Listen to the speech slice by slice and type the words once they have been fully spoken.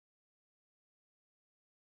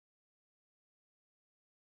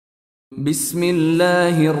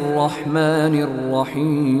বিসমিল্লাহির রহমানির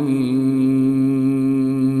রহিম।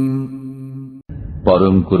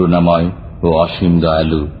 পরম করুণাময় ও অসীম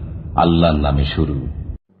দয়ালু আল্লাহর নামে শুরু।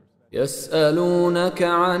 ইয়াসআলুনাকা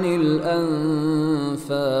আনিল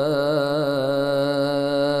আনফাল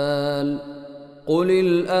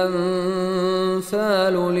কুলিল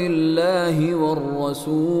আনফালু লিল্লাহি ওয়ার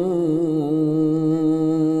রাসূল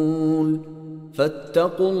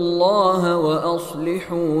ফাত্তাকুল্লাহা ওয়া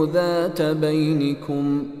আসলিহু যাতা বাইনিকুম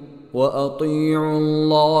ওয়া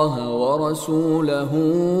আতিউল্লাহা ওয়া রাসূলাহু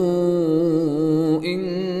ইন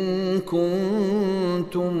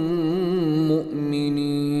কুনতুম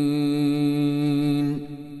মুমিনিন।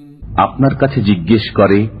 আপনার কাছে জিজ্ঞেস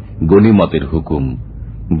করে গনিমতের হুকুম।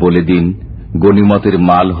 বলে দিন, গনিমতের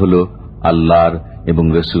মাল হল আল্লাহর এবং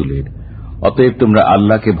রসুলের। অতএব তোমরা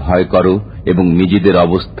আল্লাহকে ভয় করো এবং নিজেদের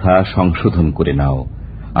অবস্থা সংশোধন করে নাও,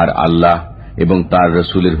 আর আল্লাহ এবং তার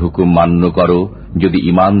রসুলের হুকুম মান্য করো যদি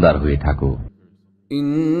ঈমানদার হয়ে থাকো।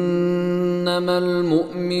 ইন্নামাল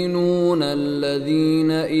মুমিনুনা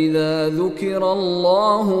আল্লাযীনা ইযা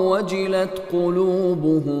যুকিরাল্লাহু ওয়াজিলাত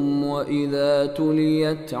কুলুবুহুম ওয়া ইযা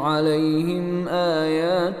তুলিয়াত আলাইহিম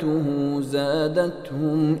আয়াতুহু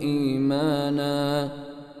যাদাতহুম ঈমানা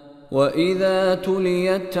وَإِذَا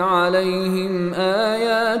تُلِيَتْ عَلَيْهِمْ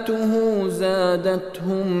آيَاتُهُ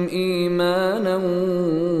زَادَتْهُمْ إِيمَانًا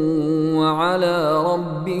وَعَلَى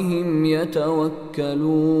رَبِّهِمْ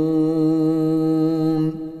يَتَوَكَّلُونَ।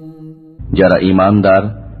 যারা ঈমানদার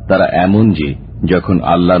তারা এমন যে যখন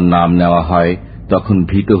আল্লাহর নাম নেওয়া হয় তখন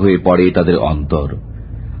ভীত হয়ে পড়ে তাদের অন্তর,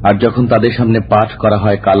 আর যখন তাদের সামনে পাঠ করা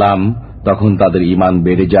হয় কালাম তখন তাদের ঈমান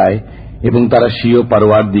বেড়ে যায় এবং তারা স্বীয়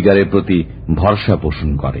পরওয়ারদিগারের প্রতি ভরসা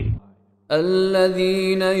পোষণ করে।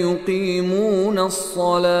 الذين يقيمون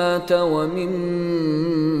الصلاة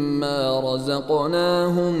ومما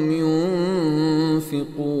رزقناهم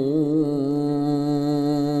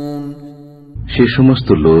ينفقون। সে সমস্ত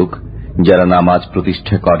লোক যারা নামাজ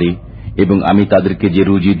প্রতিষ্ঠা করে এবং আমি তাদেরকে যে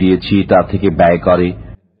রুজি দিয়েছি তা থেকে ব্যয় করে।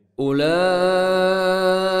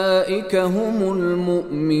 أولئك هم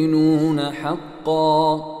المؤمنون حقا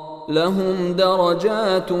لهم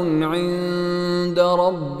درجات عند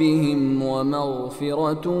ربهم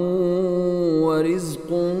ومغفرة ورزق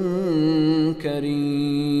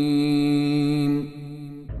كريم।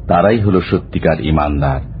 তারাই হলো সত্যিকার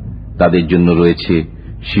ঈমানদার, তাদের জন্য রয়েছে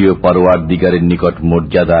স্বীয় পরওয়ারদিগারের নিকট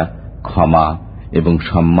মর্যাদা, ক্ষমা এবং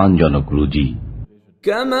সম্মানজনক রুজি।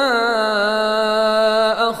 كما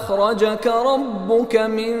أخرجك ربك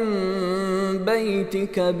من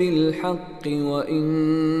بيتك بالحق وإن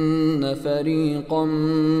فريقا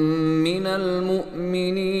من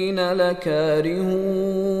المؤمنين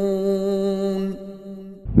لكارهون।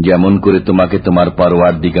 যেমন করে তোমাকে তোমার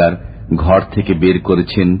পরওয়ারদিগার ঘর থেকে বের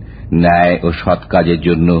করেছেন ন্যায় ও সৎ কাজের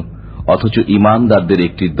জন্য, অথচ ঈমানদারদের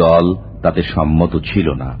একটি দল তাতে সম্মত ছিল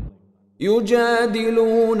না।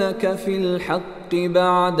 يجادلونك في الحق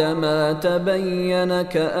بعدما تبين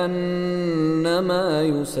كأنما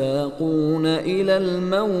يساقون إلى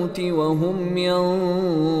الموت وهم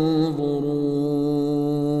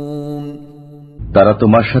ينظرون। তারা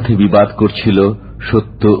তোমার সাথে বিবাদ করছিল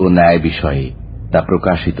সত্য ও ন্যায় বিষয়ে, তা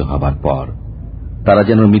প্রকাশিত হবার পর তারা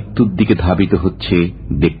যেন মৃত্যুর দিকে ধাবিত হচ্ছে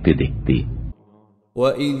দেখতে দেখতে।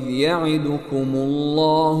 وَإِذْ يَعِدُكُمُ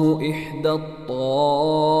اللَّهُ إِحْدَى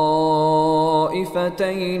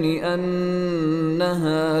الطَّائِفَتَيْنِ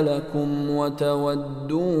أَنَّهَا لَكُمْ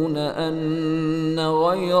وَتَوَدُّونَ أَنَّ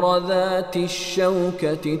غَيْرَ ذَاتِ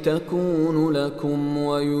الشَّوْكَةِ تَكُونُ لَكُمْ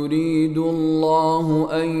وَيُرِيدُ اللَّهُ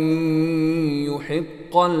أَن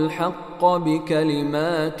يُحِقَّ الْحَقَّ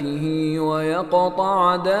بِكَلِمَاتِهِ وَيَقْطَعَ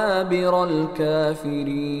دَابِرَ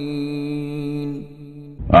الْكَافِرِينَ।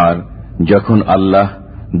 আর যখন আল্লাহ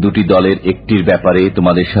দুটি দলের একটির ব্যাপারে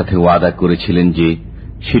তোমাদের সাথে ওয়াদা করেছিলেন যে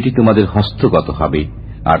সেটি তোমাদের হস্তগত হবে,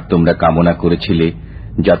 আর তোমরা কামনা করেছিলে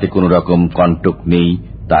যাতে কোনো রকম কণ্টক নেই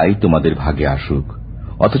তাই তোমাদের ভাগে আসুক,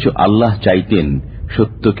 অথচ আল্লাহ চাইতেন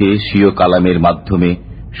সত্যকে স্বীয় কালামের মাধ্যমে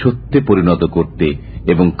সত্যে পরিণত করতে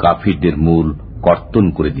এবং কাফিরদের মূল কর্তন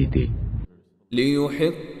করে দিতে।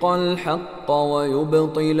 ليحق الحق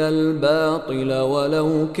ويبطل الباطل ولو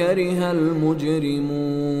كره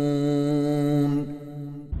المجرمون।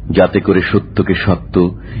 যাতে করে সত্যকে সত্য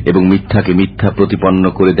এবং মিথ্যাকে মিথ্যা প্রতিপন্ন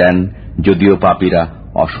করে দেন, যদিও পাপীরা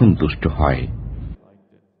অসন্তুষ্ট হয়।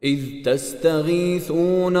 إذ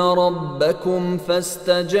تستغيثون ربكم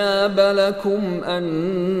فاستجاب لكم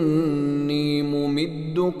أني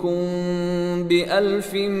ممدكم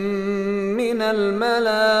بألف من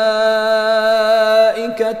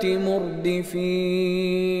الملائكة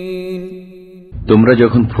مردفين। তোমরা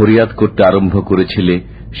যখন ফরিয়াদ করতে আরম্ভ করেছিলে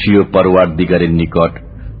স্বীয় পরওয়ারদিগারের নিকট,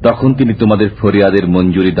 তখন তিনি তোমাদের ফরিয়াদের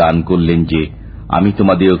মঞ্জুরি দান করলেন যে আমি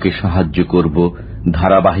তোমাদেরকে সাহায্য করব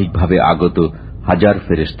ধারাবাহিকভাবে আগত হাজার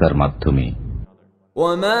ফেরেশতার মাধ্যমে।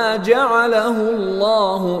 وما جعله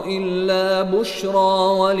الله إلا بشرى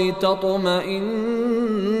ولتطمئن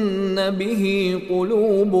به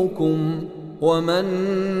قلوبكم وما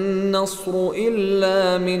النصر إلا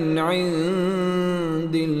من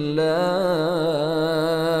عند الله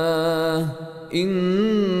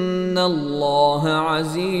إن الله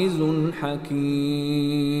عزيز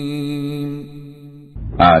حكيم।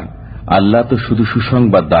 আর আল্লাহ তো শুধু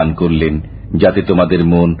সুসংবাদ দান করলেন যাতে তোমাদের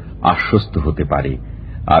মন আশ্বস্ত হতে পারে,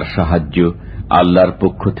 আর সাহায্য আল্লাহর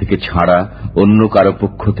পক্ষ থেকে ছাড়া অন্য কারো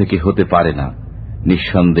পক্ষ থেকে হতে পারে না।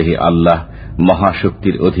 নিঃসন্দেহে আল্লাহ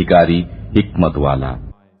মহাশক্তির অধিকারী, হিকমতওয়ালা।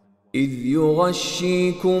 إذ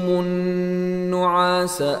يغشيكم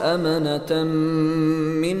النعاس أمنة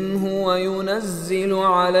منه وينزل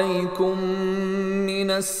عليكم من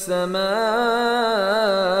السماء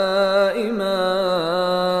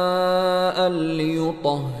ماء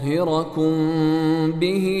ليطهركم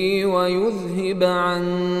به ويذهب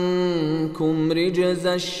عنكم رجز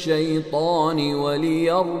الشيطان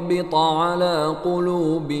وليربط على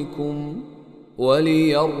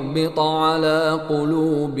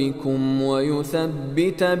قلوبكم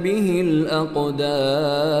ويثبت به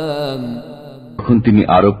الأقدام। যখন তিনি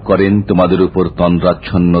আরোপ করেন তোমাদের উপর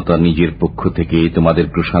তন্দ্রাচ্ছন্নতা নিজের পক্ষ থেকে তোমাদের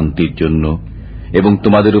প্রশান্তির জন্য, এবং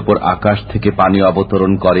তোমাদের উপর আকাশ থেকে পানি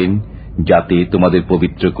অবতরণ করেন যাতে তোমাদের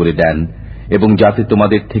পবিত্র করে দেন, এবং যাতে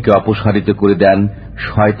তোমাদের থেকে অপসারিত করে দেন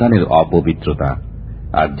শয়তানের অপবিত্রতা,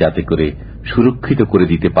 আর যাতে করে সুরক্ষিত করে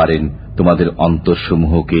দিতে পারেন তোমাদের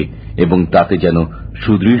অন্তরসমূহকে, এবং তাতে যেন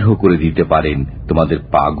সুদৃঢ় করে দিতে পারেন তোমাদের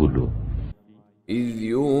পাগুলো। إذ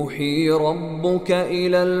يوحي ربك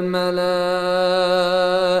إلى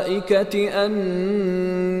الملائكة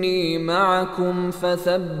أني معكم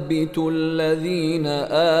فثبتوا الذين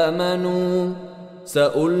آمنوا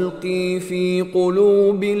سألقي في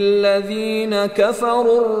قلوب الذين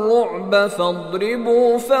كفروا الرعب فاضربوا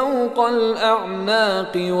فوق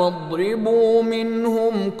الأعناق واضربوا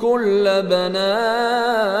منهم كل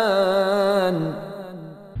بنان।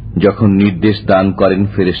 যখন নির্দেশ দান করেন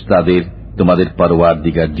ফেরেশতাদের তোমাদের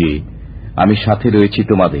পরওয়ারদিগার যে আমি সাথে রয়েছি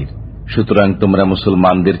তোমাদের, সুতরাং তোমরা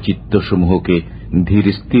মুসলমানদের চিত্তসমূহকে ধীর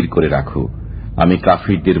স্থির করে রাখো, আমি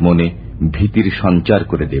কাফিরদের মনে ভীতির সঞ্চার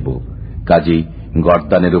করে দেব। কাজেই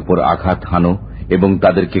গর্দানের উপর আঘাত হানো এবং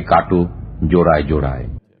তাদেরকে কাটো জোড়ায় জোড়ায়।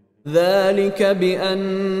 ذلك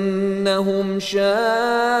بأنهم شاقوا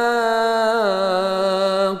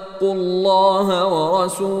الله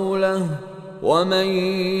ورسوله ومن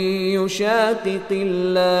يشاقق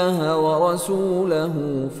الله ورسوله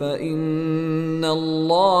فإن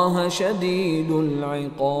الله شديد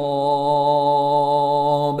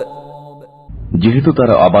العقاب। যেহেতু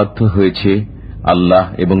তারা অবাধ্য হয়েছে আল্লাহ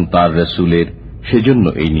এবং তাঁর রসুলের, সেজন্য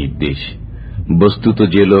এই নির্দেশ। বস্তুত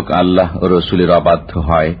যে লোক আল্লাহ ও রসুলের অবাধ্য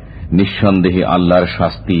হয়, নিঃসন্দেহে আল্লাহর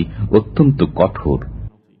শাস্তি অত্যন্ত কঠোর।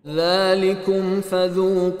 ذلكم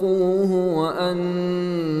فذوقوه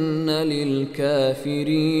وأن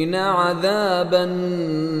للكافرين عذاب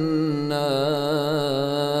النار।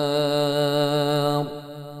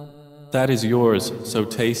 That is yours, so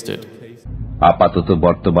taste it. আপাতত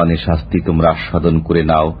বর্তমানে শাস্তি তোমরা আস্বাদন করে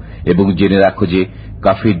নাও এবং জেনে রাখো যে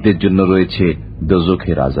কাফিরদের জন্য রয়েছে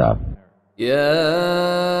দোজখের আযাব। يا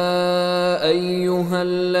أيها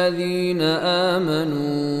الذين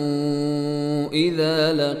آمنوا إذا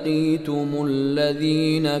لقيتم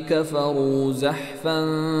الذين كفروا زحفا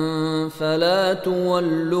فلا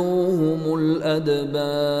تولوهم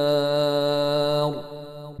الأدبار।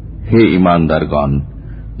 হে ঈমানদারগণ,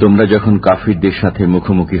 তোমরা যখন কাফিরদের সাথে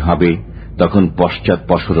মুখোমুখি হবে তখন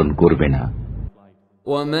পশ্চাৎপসরণ করবে না।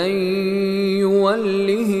 ومن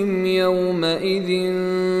يولهم يومئذ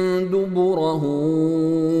دبره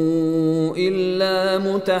إلا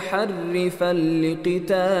متحرفا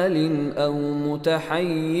لقتال أو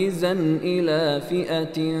متحيزا إلى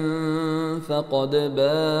فئة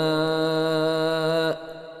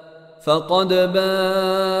فقد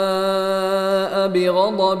باء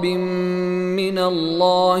بغضب من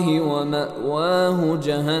الله ومأواه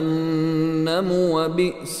جهنم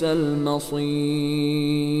وبئس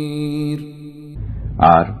المصير।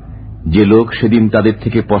 আর যে লোক সেদিন তাদের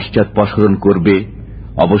থেকে পশ্চাৎপসরণ করবে,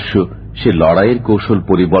 অবশ্য সে লড়াইয়ের কৌশল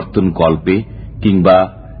পরিবর্তন কল্পে কিংবা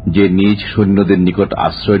যে নিজ সৈন্যদের নিকট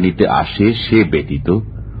আশ্রয় নিতে আসে সে ব্যতীত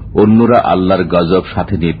অন্যরা আল্লাহর গজব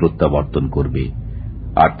সাথে নিয়ে প্রত্যাবর্তন করবে,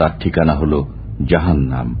 আর তার ঠিকানা হল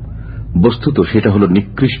জাহান্নাম। বস্তুত সেটা হল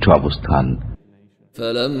নিকৃষ্ট অবস্থান।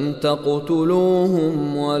 فلم تقتلوهم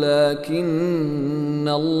ولكن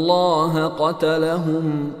الله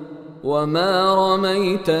قتلهم وما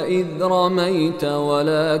رميت إذ رميت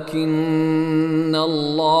ولكن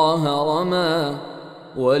الله رمى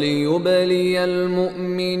وليبلي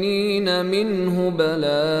المؤمنين منه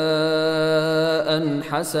بلاء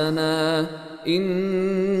حسنا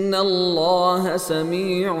إن الله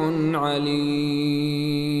سميع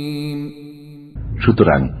عليم.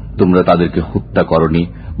 সুতরাং তোমরা তাদেরকে হত্যা করনি,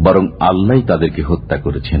 বরং আল্লাহই তাদেরকে হত্যা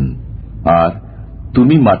করেছেন। আর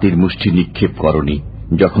তুমি মাটির মুষ্টি নিক্ষেপ করনি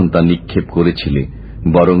যখন তা নিক্ষেপ করেছিলে,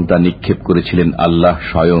 বরং তা নিক্ষেপ করেছিলেন আল্লাহ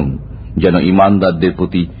স্বয়ং, যেন ঈমানদারদের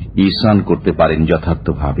প্রতি ঈসান করতে পারেন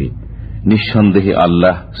যথার্থভাবে। নিঃসন্দেহে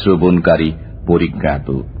আল্লাহ শ্রবণকারী, পরিজ্ঞাত।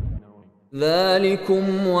 ذلكم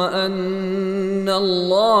وأن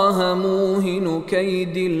الله موهن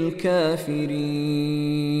كيد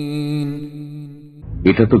الكافرين.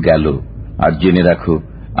 এটা তো গেল, আর জেনে রাখো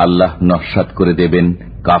আল্লাহ নস্যাৎ করে দেবেন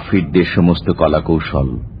কাফিরদের সমস্ত কলাকৌশল।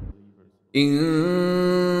 إن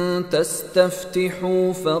تستفتحوا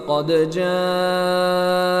فقد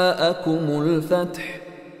جاءكم الفتح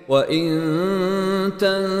وإن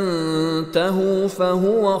تنتهوا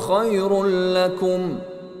فهو خير لكم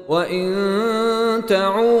وإن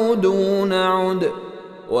تعودوا نعد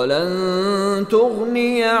ولن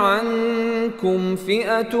تغني عنكم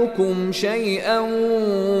فئتكم شيئا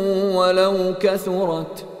ولو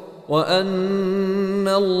كثرت وأن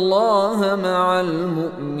الله مع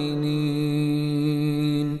المؤمنين.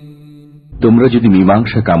 তোমরা যদি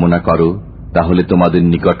মীমাংসা কামনা করো তাহলে তোমাদের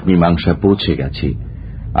নিকট মীমাংসা পৌঁছে গেছে,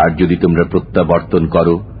 আর যদি তোমরা প্রত্যাবর্তন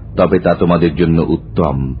করো তবে তা তোমাদের জন্য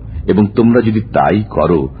উত্তম, এবং তোমরা যদি তাই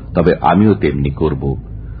করো তবে আমিও তেমনি করব।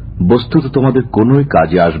 বস্তুত তোমাদের কোনোই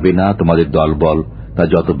কাজে আসবে না তোমাদের দলবল, তা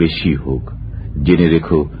যত বেশি হোক। জেনে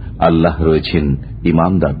রেখো আল্লাহ রয়েছেন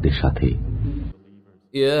ঈমানদারদের সাথে।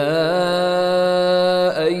 يا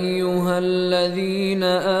أيها الذين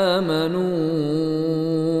آمنوا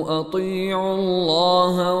أطيعوا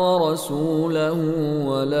الله ورسوله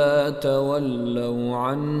ولا تولوا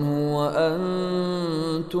عنه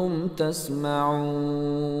وأنتم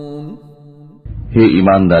تسمعون. হে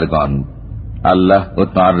ঈমানদারগণ, আল্লাহ ও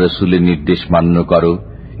তাঁর রাসূলের নির্দেশ মান্য করো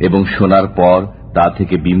এবং শোনার পর তা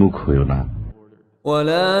থেকে বিমুখ হয়ো না।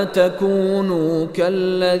 ولا تكونوا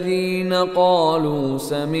كالذين قالوا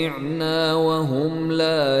سمعنا وهم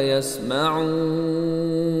لا يسمعون.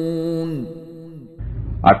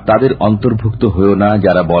 আর তাদের অন্তর্ভুক্ত হয়ো না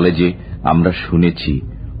যারা বলে যে আমরা শুনেছি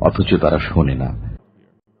অথচ তারা শোনে না।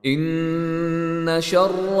 إن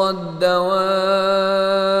شر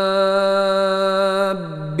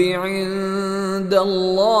الدواب عند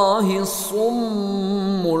الله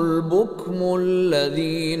الصم البكم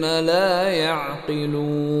الذين لا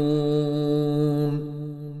يعقلون.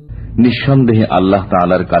 নিঃসন্দেহে আল্লাহ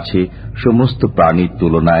তাআলার কাছে সমস্ত প্রাণীর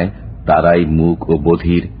তুলনায় তারাই মূক ও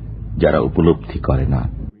বধির, যারা উপলব্ধি করে না।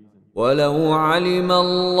 ولو علم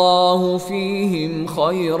الله فيهم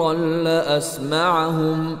خيرا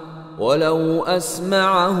لأسمعهم ولو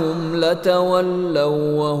أسمعهم لتولوا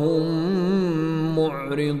وهم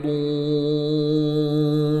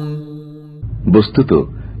معرضون. বস্তুত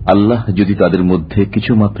আল্লাহ যদি তাদের মধ্যে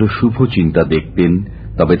কিছুমাত্র শুভ চিন্তা দেখতেন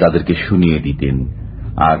তবে তাদেরকে শুনিয়ে দিতেন,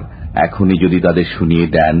 আর এখনই যদি তাদের শুনিয়ে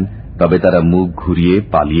দেন তবে তারা মুখ ঘুরিয়ে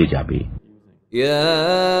পালিয়ে যাবে। يا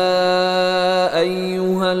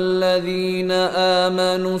أيها الذين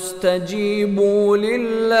آمنوا استجيبوا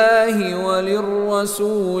لله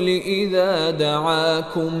وللرسول إذا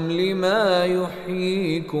دعاكم لما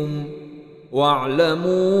يحييكم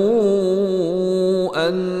واعلموا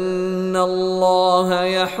أن الله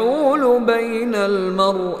يحول بين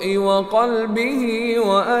المرء وقلبه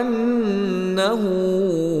وأنه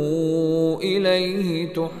إليه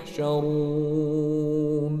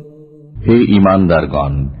تحشرون. হে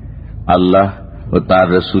ঈমানদারগণ, আল্লাহ ও তাঁর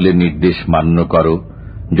রাসূলের নির্দেশ মান্য করো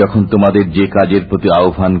যখন তোমাদের যে কাজের প্রতি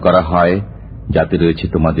আহ্বান করা হয় যাতে রয়েছে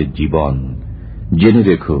তোমাদের জীবন। জেনে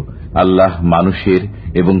রেখো আল্লাহ মানুষের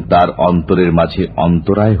এবং তার অন্তরের মাঝে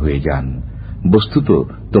অন্তরায় হয়ে যান। বস্তুত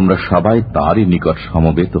তোমরা সবাই তাঁরই নিকট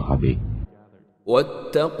সমবেত হবে।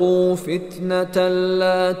 واتقوا فتنة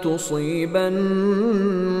لا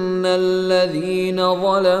تصيبن الذين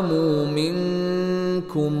ظلموا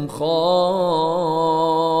منكم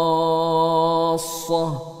خاصة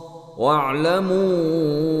واعلموا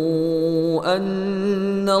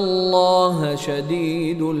أن الله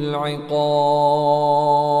شديد العقاب.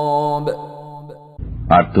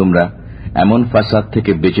 আর তোমরা এমন ফাসাদ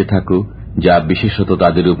থেকে বেঁচে থাকো যা বিশেষত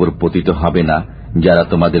তাদের উপর পতিত হবে না যারা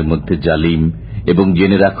তোমাদের মধ্যে জালিম, এবং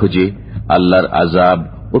জেনে রাখো যে আল্লাহর আযাব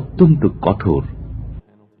অত্যন্ত কঠোর।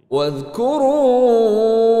 واذكروا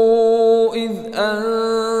إذ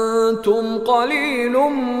وأنتم قليل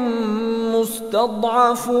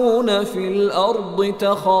مستضعفون في الأرض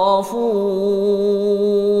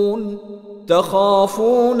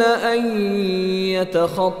تخافون أن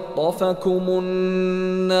يتخطفكم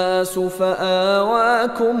الناس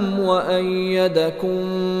فآواكم وأيدكم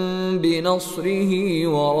بنصره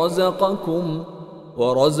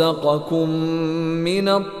ورزقكم من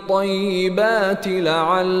الطيبات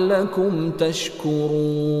لعلكم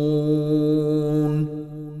تشكرون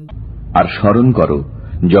আর স্মরণ করো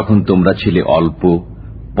যখন তোমরা ছিলে অল্প,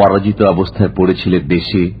 পরাজিত অবস্থায় পড়েছিলে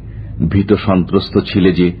দেশে, ভীত সন্ত্রস্ত ছিলে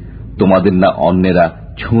যে তোমাদের না অন্যেরা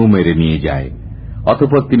ছোঁ মেরে নিয়ে যায়।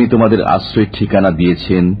 অতঃপর তিনি তোমাদের আশ্রয় ঠিকানা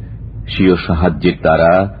দিয়েছেন, স্বীয় সাহায্যের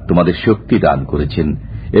দ্বারা তোমাদের শক্তি দান করেছেন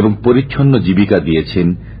এবং পরিচ্ছন্ন জীবিকা দিয়েছেন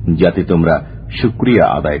যাতে তোমরা শুকরিয়া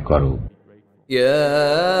আদায় করো। يا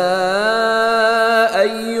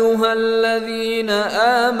أيها الذين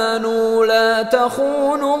آمنوا لا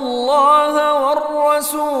تخونوا الله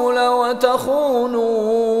والرسول وتخونوا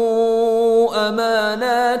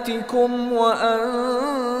أماناتكم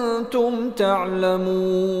وأنتم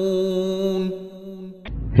تعلمون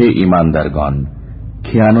হে ঈমানদারগণ,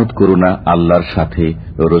 খেয়ানত করো না আল্লাহর সাথে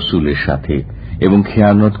ও রাসূলের সাথে, এবং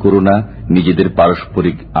খেয়ানত করো না নিজেদের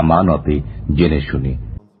পারস্পরিক আমানতে জেনে শুনে।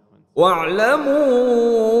 واعلموا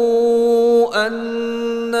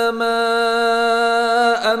أنما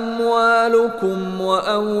أموالكم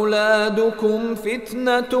وأولادكم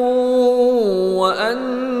فتنة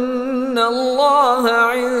وأن الله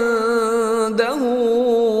عنده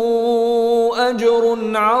أجر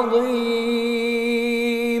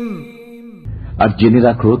عظيم আর জেনে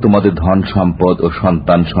রাখো তোমাদের ধন সম্পদ ও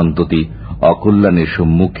সন্তান সন্ততি অকল্যাণের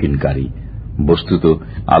সম্মুখীনকারী, বস্তুত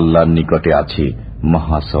আল্লাহর নিকটে আছে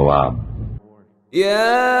মহা সওয়াব।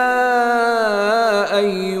 يا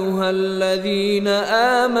أيها الذين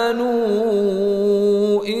آمنوا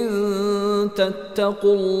إن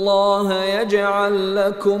تتقوا الله يجعل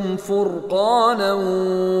لكم فرقانا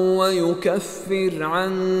ويكفر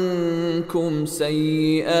عنكم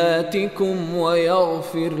سيئاتكم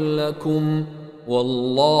ويغفر لكم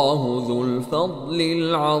والله ذو الفضل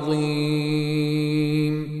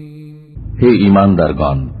العظيم হে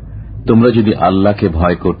ঈমানদারগণ, তোমরা যদি আল্লাহকে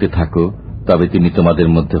ভয় করতে থাকো তবে তিনি তোমাদের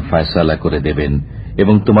মধ্যে ফয়সালা করে দেবেন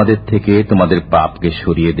এবং তোমাদের থেকে তোমাদের পাপকে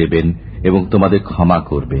সরিয়ে দেবেন এবং তোমাদের ক্ষমা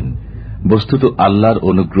করবেন। বস্তুত আল্লাহর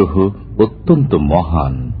অনুগ্রহ অত্যন্ত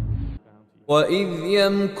মহান। وَإِذْ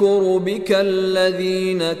يَمْكُرُ بِكَ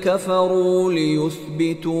الَّذِينَ كَفَرُوا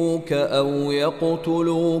لِيُثْبِتُوكَ أَوْ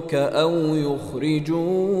يَقْتُلُوكَ أَوْ يُخْرِجُوكَ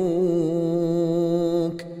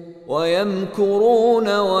وَيَمْكُرُونَ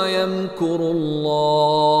وَيَمْكُرُ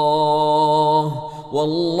اللَّهُ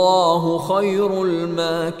وَاللَّهُ خَيْرُ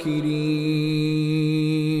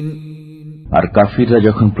الْمَاكِرِينَ আর কাফিররা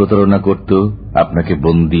যখন প্রতারণা করত আপনাকে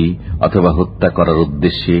বন্দী অথবা হত্যা করার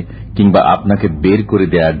উদ্দেশ্যে কিংবা আপনাকে বের করে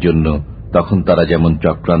দেওয়ার জন্য, তখন তারা যেমন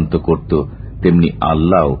চক্রান্ত করত তেমনি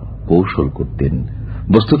আল্লাহ কৌশল করতেন।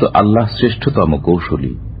 বস্তুত আল্লাহ শ্রেষ্ঠতম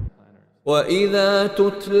কৌশলী। وَإِذَا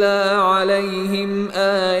تُتْلَى عَلَيْهِمْ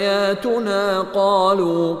آيَاتُنَا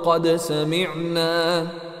قالوا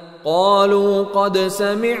قد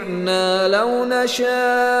سمعنا لو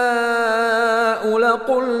نشاء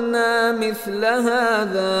لقلنا مثل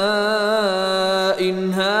هذا إن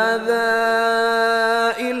هذا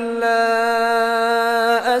إلا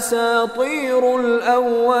أساطير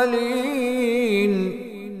الأولين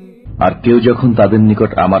আর কেউ যখন তাদের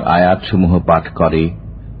নিকট আমার আয়াতসমূহ পাঠ করে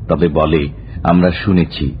তবে বলে, আমরা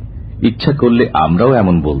শুনেছি, ইচ্ছা করলে আমরাও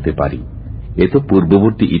এমন বলতে পারি, এ তো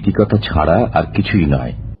পূর্ববর্তী ইতিকথা ছাড়া আর কিছুই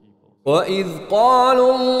নয়। وَإِذْ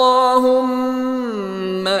قَالُوا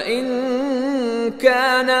اللَّهُمَّ إِن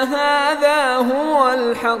كَانَ هَذَا هُوَ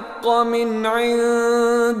الْحَقَّ مِنْ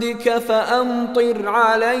عِندِكَ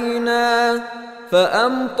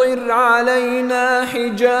فَأَمْطِرْ عَلَيْنَا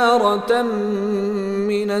حِجَارَةً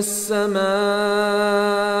مِنَ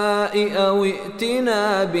السَّمَاءِ أَوْ ائْتِنَا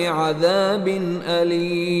بِعَذَابٍ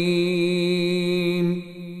أَلِيمٍ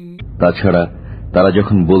তাছাড়া তারা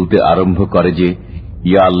যখন বলতে আরম্ভ করে যে,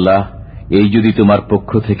 ইয়া আল্লাহ, এই যদি তোমার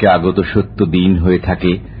পক্ষ থেকে আগত সত্য দিন হয়ে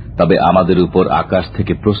থাকে তবে আমাদের উপর আকাশ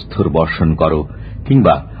থেকে প্রস্তর বর্ষণ করো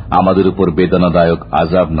কিংবা আমাদের উপর বেদনাদায়ক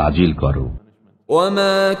আযাব নাজিল করো।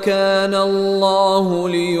 وَمَا كَانَ اللَّهُ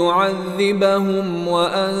لِيُعَذِّبَهُمْ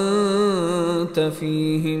وَأَنْتَ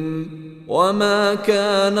فِيهِمْ وَمَا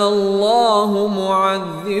كَانَ اللَّهُ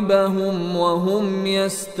مُعَذِّبَهُمْ وَهُمْ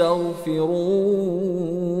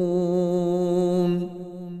يَسْتَغْفِرُونَ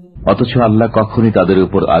অথচ আল্লাহ কখনই তাদের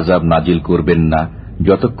উপর আযাব নাজিল করবেন না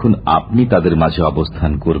যতক্ষণ আপনি তাদের মাঝে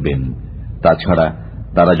অবস্থান করবেন। তাছাড়া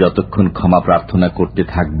তারা যতক্ষণ ক্ষমা প্রার্থনা করতে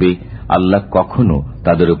থাকবে আল্লাহ কখনো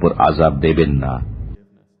তাদের উপর আযাব দেবেন না।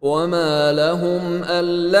 وما لهم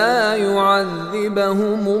ألا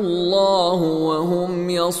يعذبهم الله وهم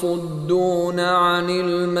يصدون عن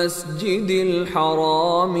المسجد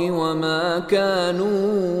الحرام وما كانوا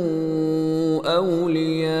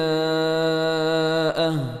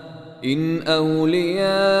أولياءه إن أولياؤه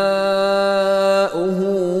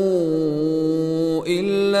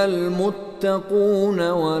إلا المتقون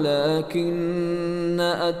ولكن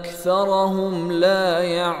أكثرهم لا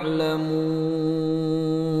يعلمون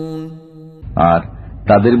আর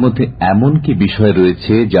তাদের মধ্যে এমন কি বিষয়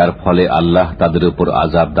রয়েছে যার ফলে আল্লাহ তাদের উপর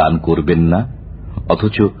আযাব দান করবেন না,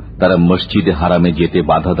 অথচ তারা মসজিদে হারামে যেতে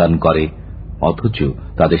বাধা দান করে, অথচ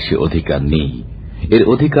তাদের সে অধিকার নেই। এর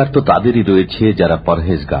অধিকার তো তাদেরই রয়েছে যারা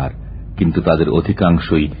পরহেজগার, কিন্তু তাদের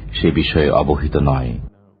অধিকাংশই সে বিষয়ে অবহিত নয়।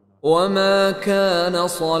 وما كان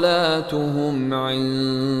صلاتهم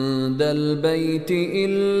عند البيت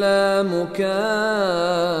إلا مكاء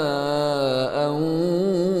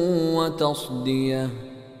وتصدية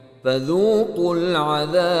فذوقوا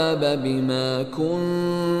العذاب بما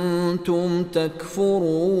كنتم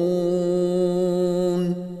تكفرون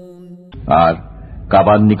আর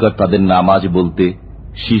কাবার নিকট তাদের নামাজ বলতে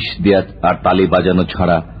শীষ দেয়া আর তালি বাজানো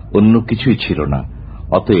ছাড়া অন্য কিছুই ছিল না।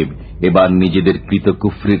 অতএব এবার নিজেদের কৃত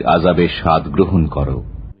কুফরির আযাবের স্বাদ গ্রহণ করো।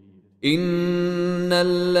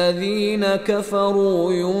 ইন্নাল্লাযীনা কাফারু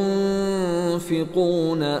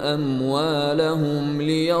ইউনফিকুনা আমওয়ালাহুম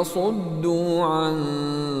লিয়াসুদ্দু আন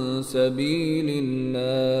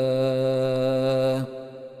সাবিলিল্লাহ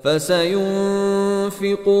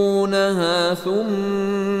فسينفقونها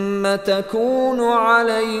ثم تكون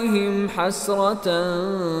عليهم حسرة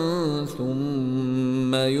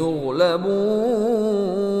ثم يغلبون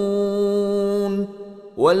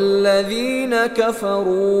والذين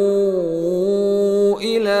كفروا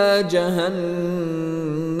إلى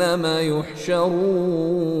جهنم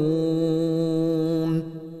يحشرون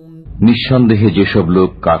নিঃসন্দেহে যেসব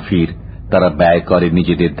লোক কাফির তারা ব্যয় করে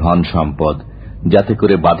নিজেদের ধন সম্পদ যাতে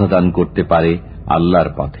করে বাধা দান করতে পারে আল্লাহর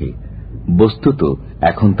পথে। বস্তুত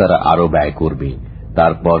এখন তারা আরো ব্যয় করবে,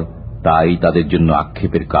 তারপর তাই তাদের জন্য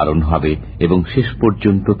আক্ষেপের কারণ হবে এবং শেষ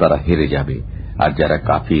পর্যন্ত তারা হেরে যাবে। আর যারা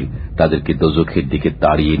কাফির তাদেরকে দোজখের দিকে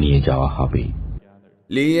তাড়িয়ে নিয়ে যাওয়া হবে।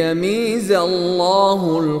 ليميز الله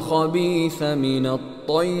الخبيث من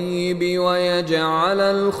الطيب ويجعل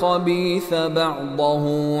الخبيث بعضه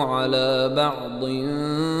على بعض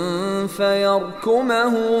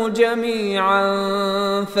فيركمه جميعا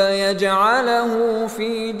فيجعله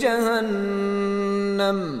في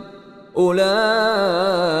جهنم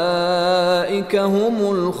أولئك هم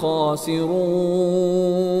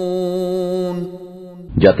الخاسرون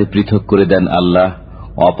যাতে পৃথক করে দেন আল্লাহ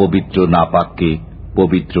অপবিত্র নাপাককে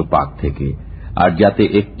পবিত্র পাক থেকে, আর যাতে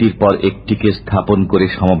একটির পর একটিকে স্থাপন করে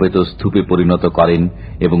সমবেত স্তূপে পরিণত করেন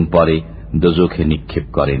এবং পরে দোজখে নিক্ষেপ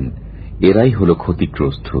করেন, এরাই হল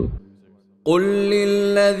ক্ষতিগ্রস্ত। قل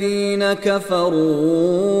للذين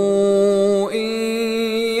كفروا إن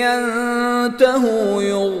ينتهوا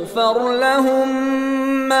يغفر لهم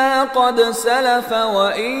ما قد سلف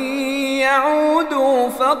وإن يعودوا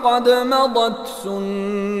فقد مضت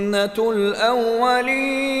سنة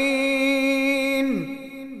الأولين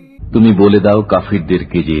তুমি বলে দাও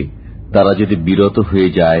কাফিরদেরকে যে তারা যদি বিরত হয়ে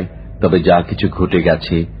যায় তবে যা কিছু ঘটে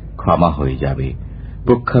গেছে ক্ষমা হয়ে যাবে,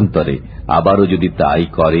 পক্ষান্তরে আবারও যদি তাই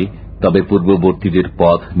করে তবে পূর্ববর্তীদের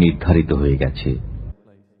পথ নির্ধারিত হয়ে গেছে।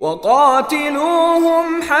 وقاتلوهم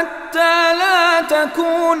حتى لا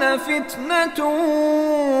تكون فتنة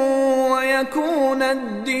ويكون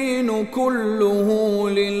الدين كله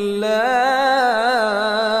لله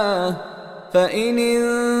فإن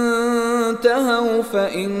انتهوا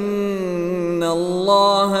فإن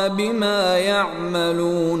الله بما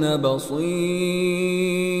يعملون بصير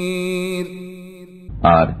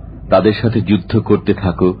আর তাদের সাথে যুদ্ধ করতে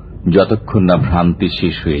থাকো যতক্ষণ না ভ্রান্তি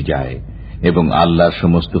শেষ হয়ে যায় এবং আল্লাহর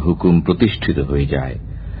সমস্ত হুকুম প্রতিষ্ঠিত হয়ে যায়।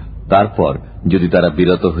 তারপর যদি তারা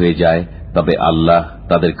বিরত হয়ে যায় তবে আল্লাহ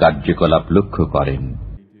তাদের কার্যকলাপ লক্ষ্য করেন।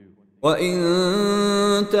 وَإِن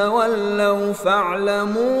تَوَلَّوْا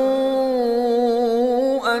فَاعْلَمُوا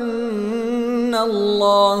أَنَّ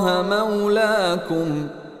اللَّهَ مَوْلَاكُمْ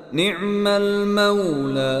نِعْمَ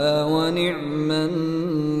الْمَوْلَى وَنِعْمَ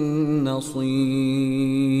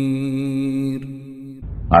النَّصِيرُ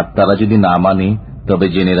আর তারা যদি না মানে তবে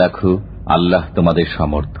জেনে রাখো আল্লাহ তোমাদের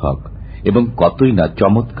সমর্থক এবং কতই না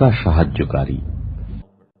চমৎকার সাহায্যকারী।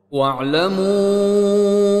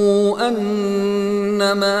 وَاعْلَمُوا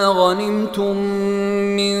أَنَّمَا غَنِمْتُم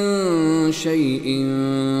مِّن شَيْءٍ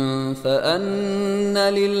فَأَنَّ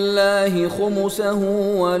لِلَّهِ خُمُسَهُ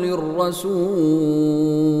وَلِلرَّسُولِ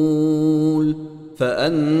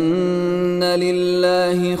فأن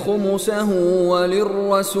لله خمسه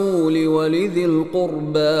وللرسول ولذي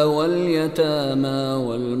القربى واليتامى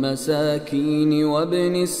والمساكين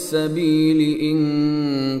وابن السبيل إن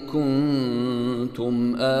كنتم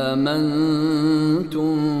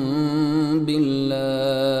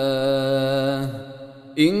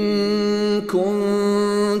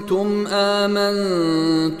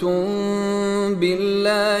آمنتم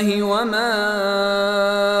بالله وما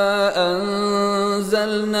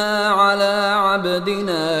أنزلنا على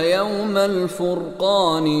عبدنا يوم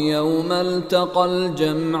الفرقان يوم التقى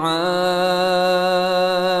الجمعان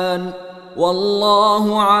والله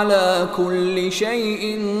على كل شيء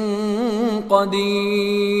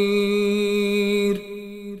قدير।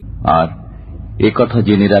 আর একথা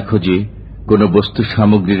জেনে রাখো যে কোন বস্তু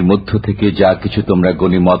সামগ্রীর মধ্য থেকে যা কিছু তোমরা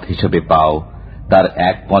গনিমত হিসেবে পাও তার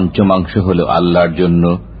 1/5 হল আল্লাহর জন্য,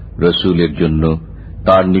 রসুলের জন্য,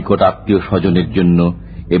 তার নিকট আত্মীয় স্বজনের জন্য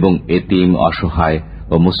এবং এতিম, অসহায়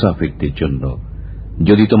ও মুসাফিরদের জন্য,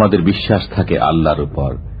 যদি তোমাদের বিশ্বাস থাকে আল্লাহর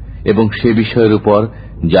উপর এবং সে বিষয়ের উপর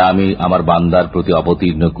যা আমি আমার বান্দার প্রতি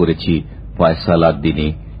অবতীর্ণ করেছি ফয়সালার দিনে,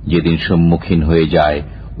 যেদিন সম্মুখীন হয়ে যায়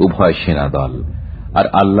উভয় সেনাদল। আর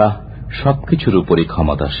আল্লাহ সবকিছুর উপরই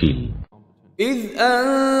ক্ষমতাশীল। إذ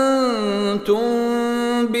أنتم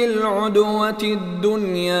بالعدوة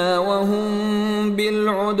الدنيا وهم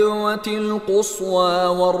بالعدوة القصوى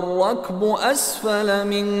والركب أسفل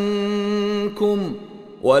منكم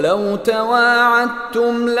ولو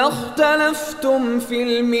تواعدتم لاختلفتم في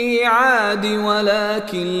الميعاد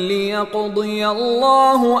ولكن ليقضي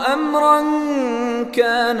الله أمرا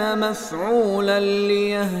كان مفعولا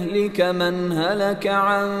ليهلك من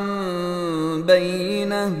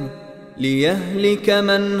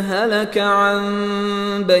هلك عن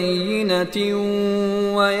بينة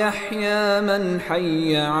ويحيى من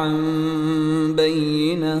حي عن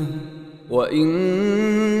بينة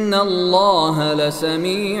وإن الله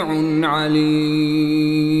لسميع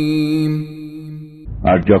عليم।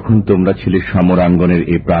 আর যখন তোমরা ছিলে সমরাঙ্গনের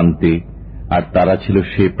এই প্রান্তে আর তারা ছিল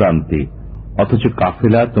সে প্রান্তে, অথচ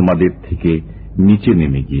কাফেলা তোমাদের থেকে নিচে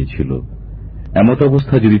নেমে গিয়েছিল, এমত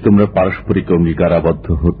অবস্থা যদি তোমরা পারস্পরিক অঙ্গীকারাবদ্ধ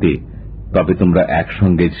হতে তবে তোমরা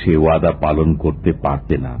একসঙ্গে সে ওয়াদা পালন করতে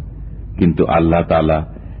পারতে না। কিন্তু আল্লাহ তাআলা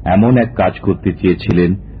এমন এক কাজ করতে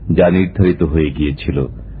চেয়েছিলেন যা নির্ধারিত হয়ে গিয়েছিল,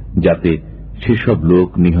 যাতে সেসব লোক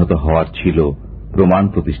নিহত হওয়ার ছিল প্রমাণ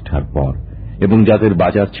প্রতিষ্ঠার পর, এবং যাদের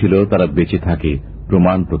বাজার ছিল তারা বেঁচে থাকে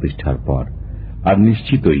প্রমাণ প্রতিষ্ঠার পর। আর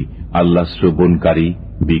নিশ্চিতই আল্লাহ শ্রবণকারী,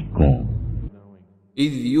 বিজ্ঞ।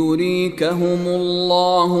 إذ يريكهم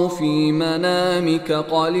الله في منامك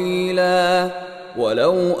قليلا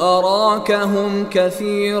ولو أراكهم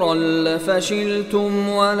كثيرا لفشلتم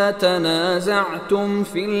ولتنازعتم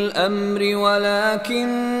في الأمر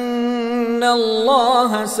ولكن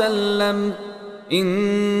الله سلم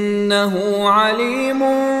إنه عليم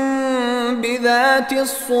بذات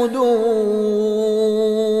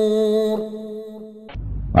الصدور।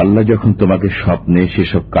 আল্লাহ যখন তোমাকে স্বপ্নে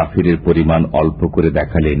সেসব কাফিরের পরিমাণ অল্প করে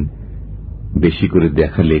দেখালেন, বেশি করে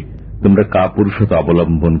দেখালে তোমরা কাপুরুষতা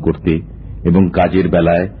অবলম্বন করতে এবং কাজের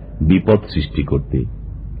বেলায় বিপদ সৃষ্টি করতে,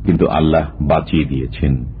 কিন্তু আল্লাহ বাঁচিয়ে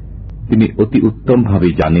দিয়েছেন। তিনি অতি উত্তমভাবে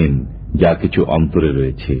জানেন যা কিছু অন্তরে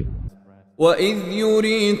রয়েছে। وَإِذْ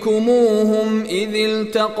يُرِيكُمُوهُمْ إِذِ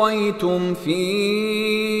الْتَقَيْتُمْ فِي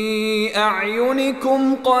أَعْيُنِكُمْ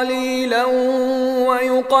قَلِيلًا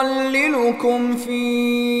وَيُقَلِّلُكُمْ فِي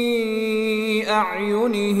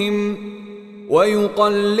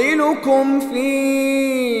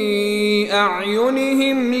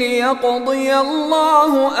أَعْيُنِهِمْ لِيَقْضِيَ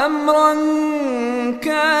اللَّهُ أَمْرًا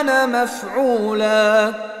كَانَ مَفْعُولًا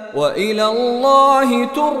وَإِلَى اللَّهِ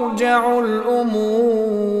تُرْجَعُ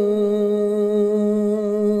الْأُمُورُ।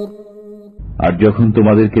 আর যখন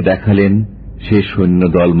তোমাদেরকে দেখালেন সে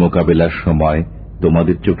সৈন্যদল মোকাবেলার সময়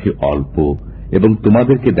তোমাদের চোখে অল্প, এবং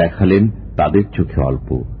তোমাদেরকে দেখালেন তাদের চোখে অল্প,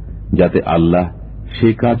 যাতে আল্লাহ সে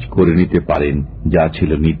কাজ করে নিতে পারেন যা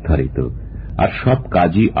ছিল নির্ধারিত, আর সব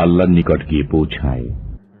কাজই আল্লাহর নিকট গিয়ে পৌঁছায়।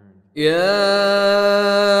 ইয়া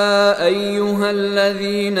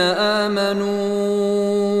আইয়ুহাল্লাযীনা আমানু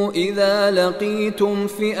ইযা লাকীতুম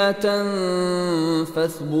ফিআতান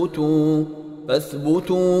ফাসবুতু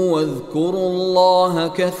ওয়াযকুরুল্লাহা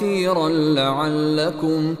কাসীরান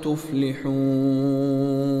লাআল্লাকুম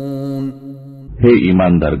তুফলিহুন। হে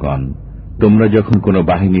ঈমানদারগণ, তোমরা যখন কোন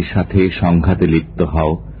বাহিনীর সাথে সংঘাতে লিপ্ত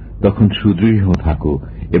হও তখন সুদৃঢ় থাকো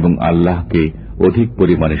এবং আল্লাহকে অধিক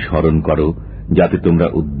পরিমাণে স্মরণ করো, যাতে তোমরা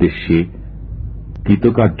উদ্দেশ্যে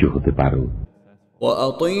কৃতকার্য হতে পারো।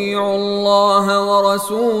 وَأَطِيعُوا اللَّهَ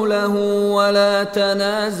وَرَسُولَهُ وَلَا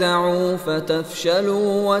تَنَازَعُوا فَتَفْشَلُوا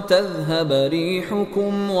وَتَذْهَبَ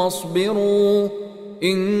رِيحُكُمْ وَاصْبِرُوا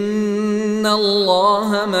إن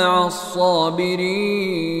الله مع الصابرين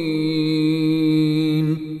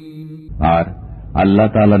আর আল্লাহ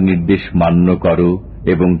তাআলার নির্দেশ মান্য করো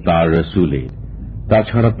এবং তাঁর রাসূলের।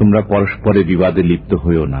 তাছাড়া তোমরা পরস্পরে বিবাদে লিপ্ত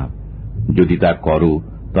হইও না। যদি তা করো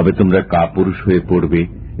তবে তোমরা কাপুরুষ হয়ে পড়বে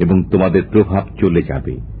এবং তোমাদের প্রভাব চলে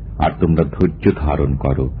যাবে। আর তোমরা ধৈর্য ধারণ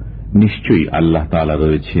করো, নিশ্চয়ই আল্লাহ তাআলা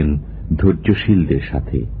রয়েছেন ধৈর্যশীলদের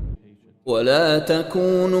সাথে। ولا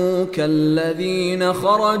تكونوا كالذين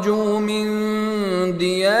خرجوا من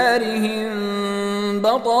ديارهم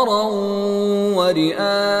بطرا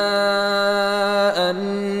ورئاء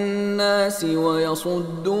الناس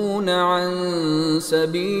ويصدون عن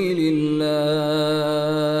سبيل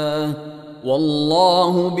الله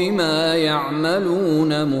والله بما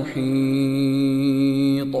يعملون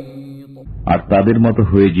محيط আর তাদের মতো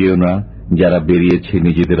হয়ে যেও না যারা বেরিয়েছে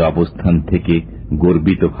নিজেদের অবস্থান থেকে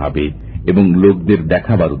গর্বিত ভাবে এবং লোকদের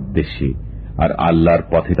দেখাবার উদ্দেশ্যে, আর আল্লাহর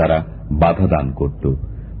পথে তারা বাধা দান করত।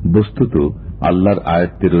 বস্তুত আল্লাহর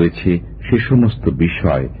আয়ত্তে রয়েছে সে সমস্ত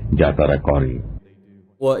বিষয় যা তারা করে।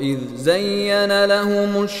 وَإِذْ زَيَّنَ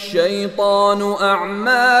لَهُمُ الشَّيْطَانُ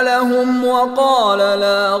أَعْمَالَهُمْ وَقَالَ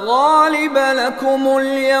لَا غَالِبَ لَكُمُ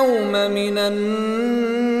الْيَوْمَ مِنَ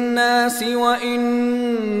النَّاسِ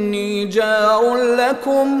وَإِنِّي جَارٌ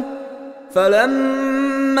لَكُمْ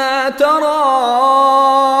فَلَمَّا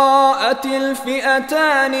تَرَاءَتِ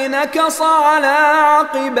الْفِئَتَانِ نَكَصَ عَلَى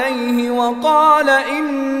عَقِبَيْهِ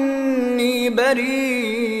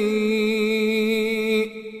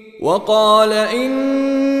وقال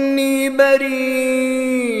إني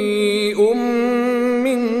بريء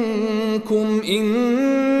منكم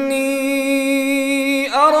إني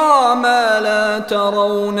أرى ما لا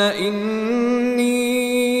ترون إني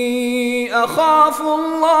أخاف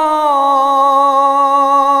الله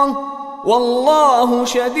والله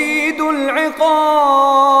شديد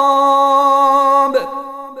العقاب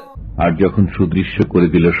আর যখন সুদৃশ্য করে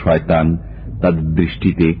দিল শয়তান তাদের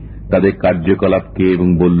দৃষ্টিতে তাদের কার্যকলাপকে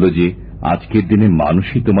এবং বলল যে আজকের দিনে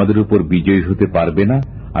মানুষই তোমাদের উপর বিজয়ী হতে পারবে না,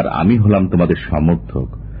 আর আমি হলাম তোমাদের সমর্থক।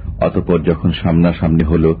 অতঃপর যখন সামনাসামনি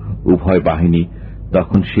হল উভয় বাহিনী,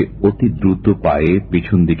 তখন সে অতি দ্রুত পায়ে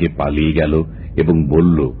পিছন দিকে পালিয়ে গেল এবং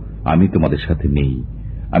বলল, আমি তোমাদের সাথে নেই।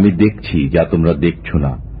 আমি দেখছি যা তোমরা দেখছো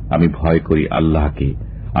না। আমি ভয় করি আল্লাহকে,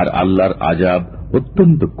 আর আল্লাহর আযাব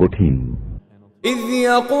অত্যন্ত কঠিন। إذ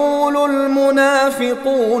يقول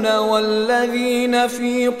المنافقون والذين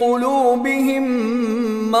في قلوبهم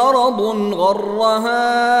مرض غر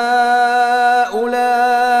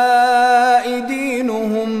هؤلاء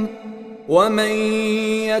دينهم ومن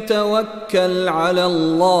يتوكل على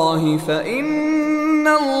الله فإن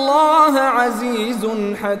الله عزيز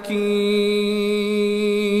حكيم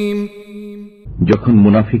যখন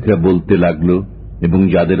মুনাফিকরা বলতে লাগলো এবং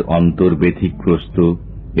যাদের অন্তর ব্যথিগ্রস্ত,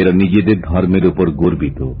 এরা নিজেদের ধর্মের উপর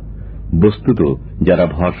গর্বিত। বস্তুত যারা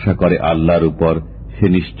ভরসা করে আল্লাহর উপর সে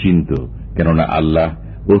নিশ্চিন্ত, কেননা আল্লাহ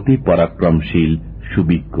অতি পরাক্রমশীল,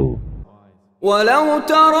 সুবিজ্ঞ। ولو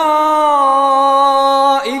ترى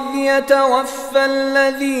إذ يتوفى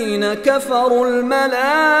الذين كفروا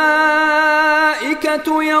الملائكة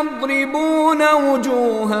يضربون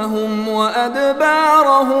وجوههم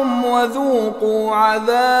وأدبارهم وذوقوا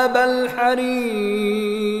عذاب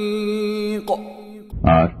الحريق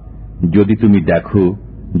আর যদি তুমি দেখো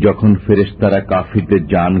যখন ফেরেশতারা কাফিরদের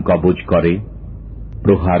জান কবজ করে,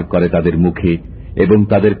 প্রহার করে তাদের মুখে এবং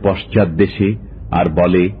তাদের পশ্চাৎ দেশে, আর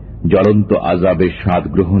বলে জ্বলন্ত আযাবের স্বাদ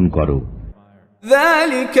গ্রহণ করো।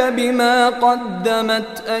 ذلك بما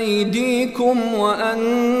قدمت أيديكم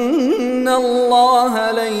وأن الله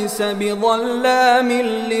ليس بظلام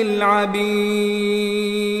للعبيد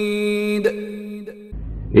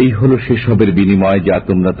এই হলো সেসবের বিনিময় যা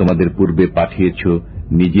তোমরা তোমাদের পূর্বে পাঠিয়েছ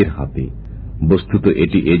নিজের হাতে। বস্তুত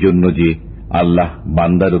এটি এজন্য যে আল্লাহ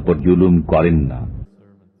বান্দার উপর জুলুম করেন না।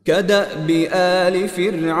 كدأب آل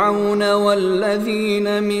فرعون والذين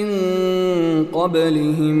من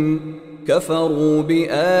قبلهم كفروا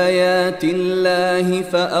بآيات الله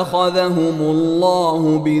فأخذهم الله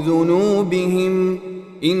بذنوبهم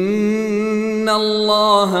إن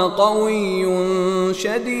الله قوي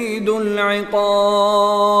شديد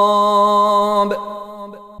العقاب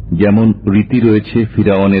যেমন রীতি রয়েছে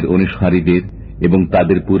ফিরাউনের অনুসারীদের এবং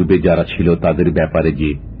তাদের পূর্বে যারা ছিল তাদের ব্যাপারে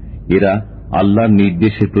যে এরা আল্লাহর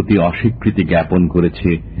নির্দেশের প্রতি অস্বীকৃতি জ্ঞাপন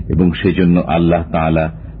করেছে এবং সেজন্য আল্লাহ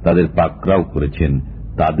তাআলা তাদের পাকড়াও করেছেন,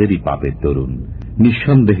 তাদেরই পাপের দরুন।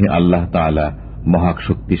 নিঃসন্দেহে আল্লাহ তাআলা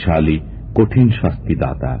মহাশক্তিশালী, কঠিন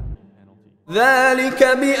শাস্তিদাতা। ذلك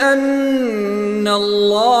بأن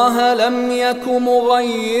الله لم يك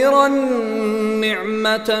مغيرا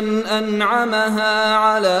نعمة أنعمها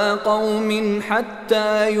على قوم حتى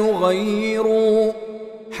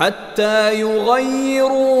حتى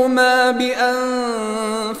يغيروا ما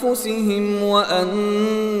بأنفسهم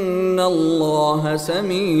وأن الله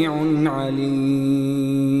سميع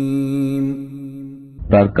عليم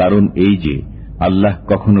তার কারণ এই যে আল্লাহ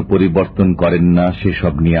কখনো পরিবর্তন করেন না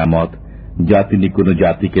সেসব নিয়ামত যা তিনি কোন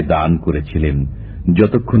জাতিকে দান করেছিলেন,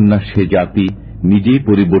 যতক্ষণ না সে জাতি নিজেই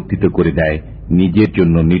পরিবর্তিত করে দেয় নিজের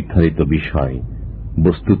জন্য নির্ধারিত বিষয়।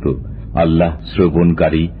 বস্তুত আল্লাহ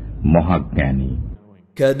শ্রবণকারী, মহাজ্ঞানী।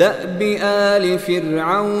 كدأب آل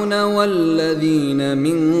فرعون والذين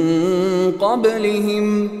من قبلهم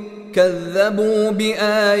كذبوا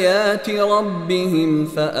بآيات ربهم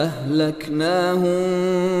فأهلكناهم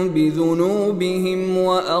بذنوبهم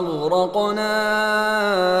وأغرقنا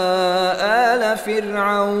آل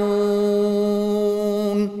فرعون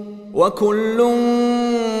وكل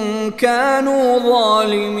كانوا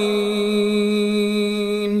ظالمين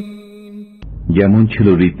যেমন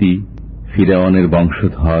ছিল রীতি ফিরআউনের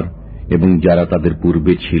বংশধর এবং যারা তাদের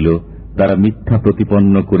পূর্বে ছিল, তারা মিথ্যা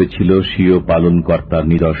প্রতিপন্ন করেছিল স্বীয় পালনকর্তার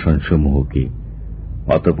নিদর্শনসমূহকে।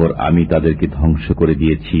 অতঃপর আমি তাদেরকে ধ্বংস করে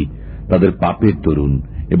দিয়েছি তাদের পাপের দরুন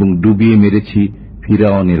এবং ডুবিয়ে মেরেছি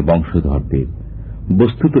ফিরআউনের বংশধরদের।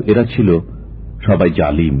 বস্তুত এরা ছিল সবাই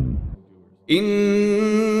জালিম।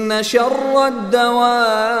 ইন্না শাররাদ দাওয়াবি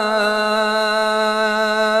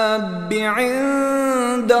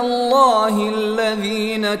ইনদাল্লাহি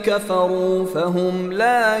আল্লাযীনা কাফারু ফাহুম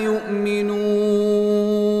লা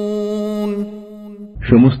ইউমিনুন।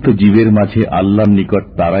 সমস্ত জীবের মাঝে আল্লাহর নিকট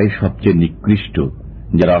তারাই সবচেয়ে নিকৃষ্ট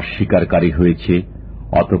যারা অস্বীকারী হয়েছে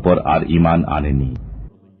অতঃপর আর ঈমান আনেনি।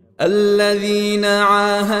 الذين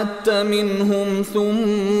عاهدت منهم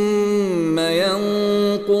ثم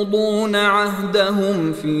ينقضون عهدهم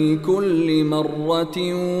في كل مرة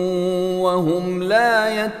وهم لا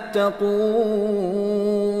يتقون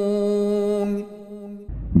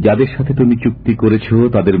যাদের সাথে তুমি চুক্তি করেছো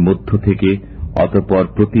তাদের মধ্য থেকে অতঃপর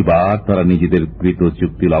প্রতিবার তারা নিজেদের কৃত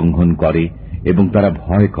চুক্তি লঙ্ঘন করে এবং তারা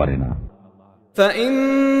ভয় করে না।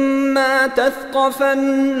 فإما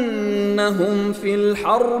تثقفنهم في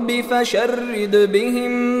الحرب فشرد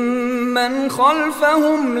بهم من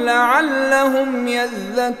خلفهم لعلهم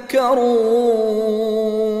يذكرون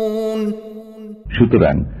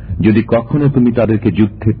সুতরাং যদি কখনো তুমি তাদেরকে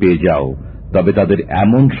যুদ্ধে পেয়ে যাও তবে তাদের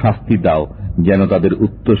এমন শাস্তি দাও যেন তাদের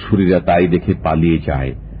উত্তরসূরিরা তাই দেখে পালিয়ে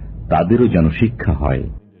যায়, তাদেরও যেন শিক্ষা হয়।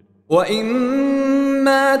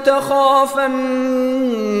 وَإِمَّا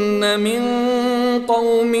تَخَافَنَّ مِنْ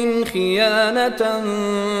قَوْمٍ خِيَانَةً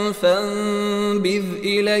فَانبِذْ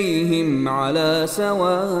إِلَيْهِمْ عَلَى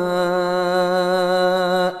سَوَاءٍ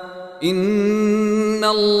إِنَّ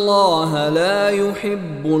اللَّهَ لَا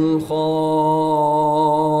يُحِبُّ الْخَائِنِينَ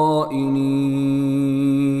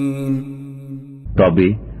তবে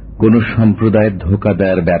কোন সম্প্রদায়ের ধোঁকা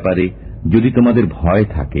দেওয়ার ব্যাপারে যদি তোমাদের ভয়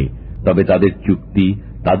থাকে তবে তাদের চুক্তি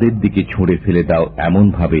তাদের দিকে ছুঁড়ে ফেলে দাও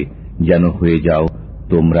এমন ভাবে যেন হয়ে যাও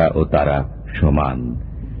তোমরা ও তারা সমান।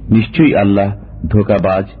 নিশ্চয়ই আল্লাহ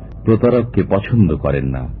ধোঁকাবাজ প্রতারককে পছন্দ করেন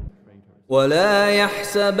না। وَلَا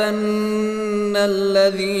يَحْسَبَنَّ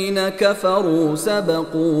الَّذِينَ كَفَرُوا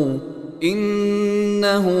سَبَقُوا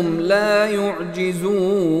إِنَّهُمْ لَا يُعْجِزُونَ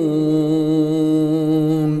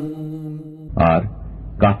আর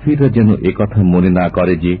কাফিররা যেন একথা মনে না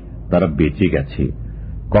করে যে তারা বেঁচে গেছে,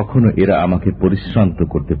 কখনো এরা আমাকে পরিশ্রান্ত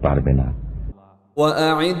করতে পারবে না।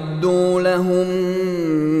 وَأَعِدُّوا لَهُم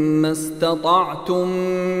مَّا اسْتَطَعْتُم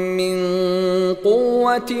مِّن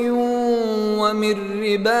قُوَّةٍ وَمِن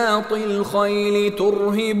رِّبَاطِ الْخَيْلِ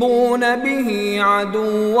تُرْهِبُونَ بِهِ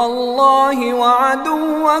عَدُوَّ اللَّهِ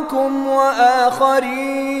وَعَدُوَّكُمْ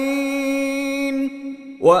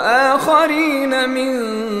وَآخَرِينَ مِن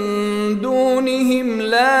دُونِهِمْ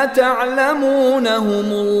لَا تَعْلَمُونَهُمُ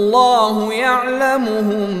اللَّهُ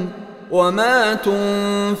يَعْلَمُهُمْ وَمَا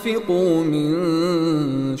تُنفِقُوا مِن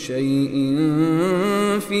شَيْءٍ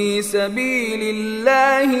فِي سَبِيلِ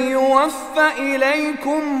اللَّهِ يُوَفَّ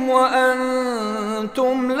إِلَيْكُمْ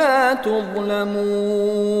وَأَنتُمْ لَا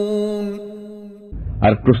تُظْلَمُونَ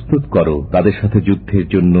আর প্রস্তুত করো তাদের সাথে যুদ্ধের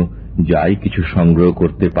জন্য যাই কিছু সংগ্রহ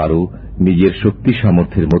করতে পারো নিজের শক্তি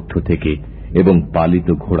সামর্থ্যের মধ্য থেকে এবং পালিত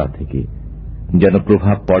ঘোড়া থেকে, যেন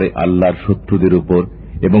প্রভাব পড়ে আল্লাহর শত্রুদের উপর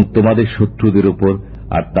এবং তোমাদের শত্রুদের উপর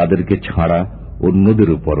আর তাদেরকে ছাড়া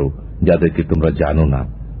অন্যদের উপরও যাদেরকে তোমরা জানো না।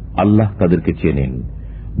 আল্লাহ তাদেরকে চেনেন।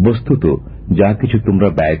 বস্তুত যা কিছু তোমরা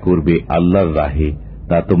ব্যয় করবে আল্লাহর রাহে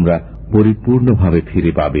তা তোমরা পরিপূর্ণভাবে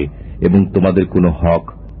ফিরে পাবে এবং তোমাদের কোনো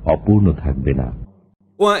হক অপূর্ণ থাকবে না।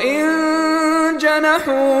 وَإِن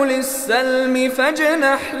جَنَحُوا لِلسَّلْمِ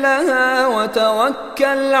فَاجْنَحْ لَهَا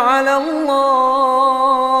وَتَوَكَّلْ عَلَى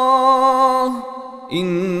اللَّهِ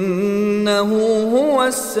إِنَّ إنه هو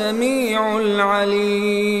السميع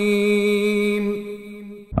العليم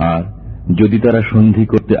আর যদি তারা সন্ধি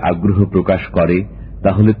করতে আগ্রহ প্রকাশ করে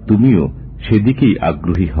তাহলে তুমিও সেদিকেই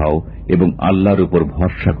আগ্রহী হও এবং আল্লাহর উপর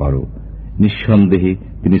ভরসা করো। নিঃসন্দেহে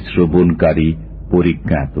তিনি শ্রবণকারী,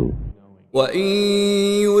 পরিজ্ঞাত। وَإِن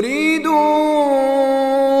يُرِيدُوا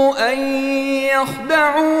أَن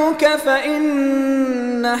يَخْدَعُوكَ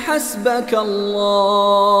فَإِنَّ حَسْبَكَ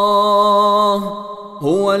اللَّهُ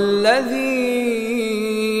هُوَ الَّذِي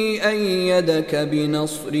أَيَّدَكَ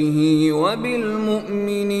بِنَصْرِهِ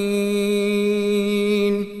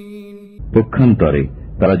وَبِالْمُؤْمِنِينَ। পক্ষান্তরে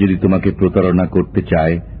তারা যদি তোমাকে প্রতারণা করতে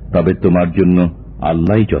চায় তবে তোমার জন্য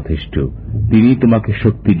আল্লাহই যথেষ্ট। তিনি তোমাকে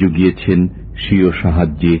শক্তি জুগিয়েছেন স্বীয়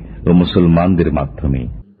সাহায্যে ও মুসলমানদের মাধ্যমে।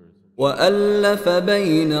 وَأَلَّفَ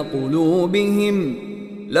بَيْنَ قُلُوبِهِمْ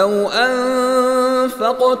لَوْ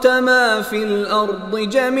أَنفَقْتَ مَا فِي الْأَرْضِ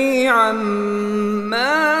جَمِيعًا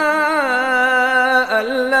مَا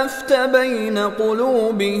أَلَّفْتَ بَيْنَ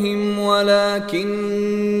قُلُوبِهِمْ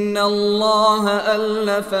وَلَكِنَّ اللَّهَ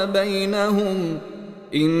أَلَّفَ بَيْنَهُمْ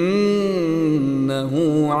إِنَّهُ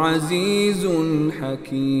عَزِيزٌ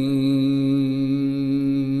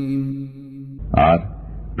حَكِيمٌ। আর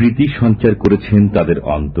প্রীতি সঞ্চার করেছেন তাদের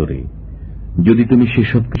অন্তরে। যদি তুমি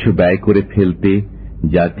সেসব কিছু ব্যয় করে ফেলতে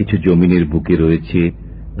যা কিছু জমিনের বুকে রয়েছে,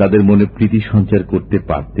 তাদের মনে প্রীতি সঞ্চার করতে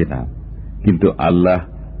পারতে না, কিন্তু আল্লাহ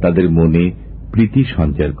তাদের মনে প্রীতি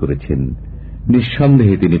সঞ্চার করেছেন।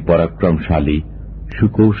 নিঃসন্দেহে তিনি পরাক্রমশালী,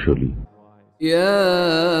 সুকৌশলী। ইয়া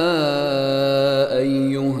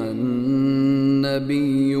আইয়ুহান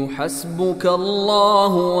নাবিয়্যু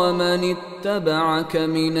হাসবুকাল্লাহু ওয়া মান ইত্তাবা'আকা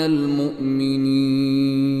মিনাল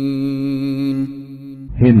মুমিনিন।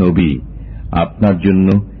 হে নবী, আপনার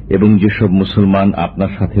জন্য এবং যেসব মুসলমান আপনার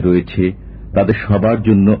সাথে রয়েছে তাদের সবার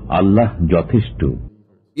জন্য আল্লাহ যথেষ্ট।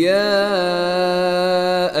 ইয়া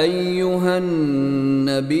আইয়ুহান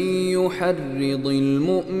নাবিয়্যু হাররিদিল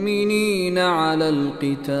মুমিনিনা আলাল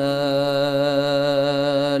কিতাল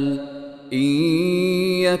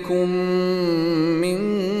ইয়াকুম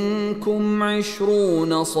মিনকুম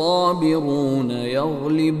 20 সাবিরুন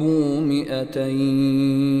ইয়াগলিবু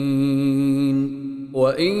 200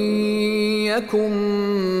 وَإِن يَكُن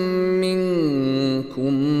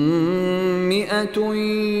مِّنكُم 100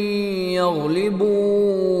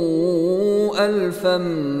 يَغْلِبُوا 1000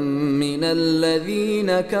 مِّنَ الَّذِينَ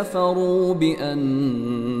كَفَرُوا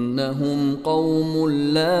بِأَنَّهُمْ قَوْمٌ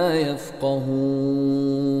لَّا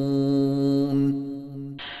يَفْقَهُونَ।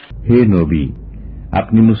 হে নবী,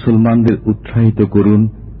 আপনি মুসলমানদের উৎসাহিত করুন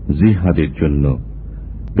জিহাদের জন্য।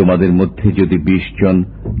 তোমাদের মধ্যে যদি 20 জন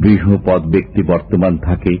দৃঢ়পদ ব্যক্তি বর্তমান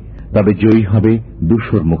থাকে তবে জয়ী হবে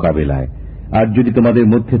 200 মোকাবেলায়, আর যদি তোমাদের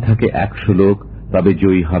মধ্যে থাকে 100 লোক তবে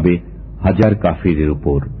জয়ী হবে 1000 কাফিরের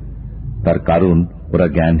উপর। তার কারণ ওরা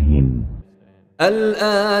জ্ঞানহীন।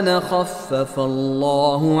 الآن خفف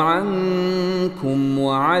الله عنكم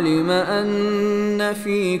وعلم أن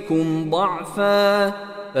فيكم ضعفا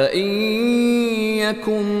فإن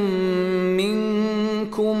يكن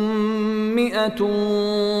منكم 100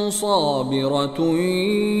 صابرة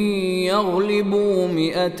يغلبوا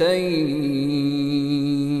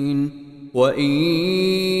 200 وإن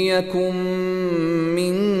يكن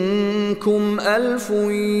منكم 1000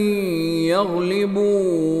 يغلبوا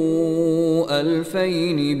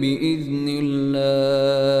 2000 بإذن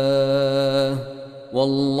الله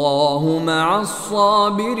والله مع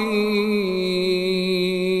الصابرين।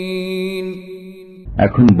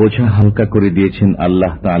 এখন বোঝা হালকা করে দিয়েছেন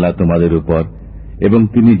আল্লাহ তাআলা তোমাদের উপর, এবং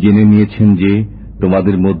তিনি জেনে নিয়েছেন যে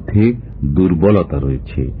তোমাদের মধ্যে দুর্বলতা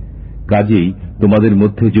রয়েছে। কাজেই তোমাদের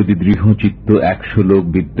মধ্যে যদি দৃঢ়চিত্ত 100 লোক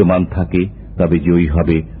বিদ্যমান থাকে তবে জয়ী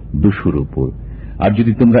হবে 200 উপর, আর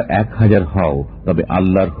যদি তোমরা 1000 হও তবে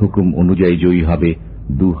আল্লাহর হুকুম অনুযায়ী জয়ী হবে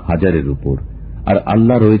 2000 উপর, আর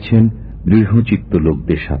আল্লাহ রয়েছেন দৃঢ়চিত্ত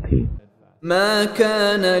লোকদের সাথে। ما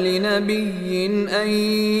كان لنبي أن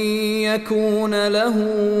يكون له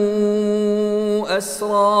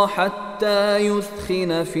أسرى حتى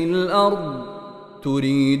يثخن في الأرض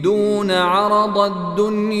تريدون عرض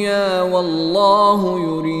الدنيا والله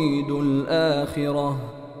يريد الآخرة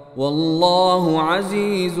والله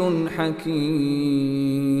عزيز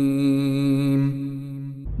حكيم।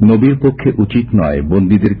 নবীর পক্ষে উচিত নয়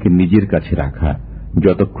বন্দীদেরকে নিজের কাছে রাখা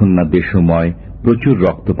যতক্ষণ না দেশময় প্রচুর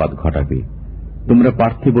রক্তপাত ঘটাবে। তোমরা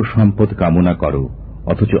পার্থিব সম্পদ কামনা করো,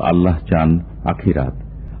 অথচ আল্লাহ চান আখিরাত,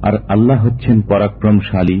 আর আল্লাহ হচ্ছেন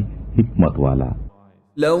পরাক্রমশালী, হিকমতওয়ালা।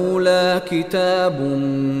 لولا كتاب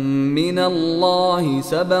من الله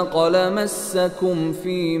سبق لمسكم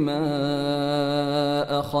فيما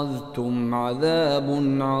أخذتم عذاب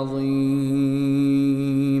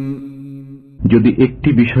عظيم। যদি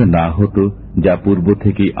একটি বিষয় না হতো যা পূর্ব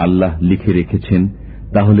থেকেই আল্লাহ লিখে রেখেছেন,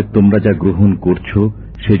 তাহলে তোমরা যা গ্রহণ করছো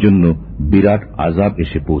সেজন্য বিরাট আযাব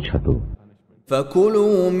এসে পৌঁছাতো।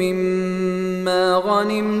 فَكُلُوا مِمَّا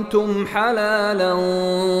غَنِمْتُمْ حَلَالًا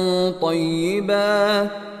طَيِّبًا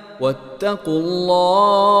وَاتَّقُوا اللَّهَ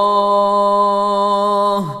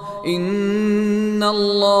إِنَّ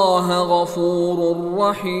اللَّهَ غَفُورٌ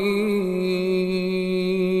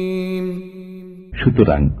رَّحِيمٌ।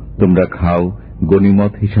 সুতরাং তোমরা খাও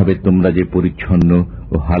গনিমত হিসাবে তোমরা যে পরিচ্ছন্ন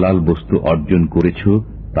ও হালাল বস্তু অর্জন করেছ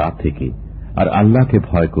তা থেকে, আর আল্লাহকে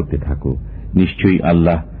ভয় করতে থাকো, নিশ্চয়ই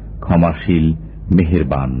আল্লাহ ক্ষমাশীল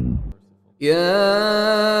মেহেরবান। يا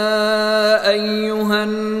أيها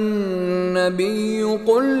النبي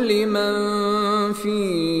قل لمن في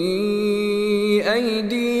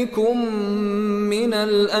أيديكم من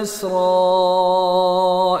الأسرى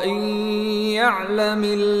إن يعلم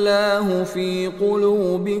الله في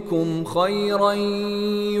قلوبكم خيرا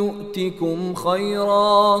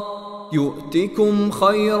يؤتكم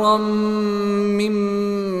خيرا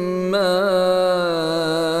مما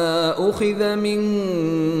أخذ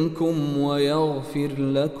منكم ويغفر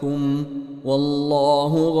لكم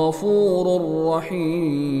والله غفور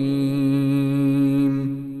رحيم।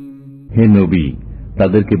 হে নবী,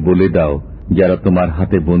 তাদেরকে বলে দাও যারা তোমার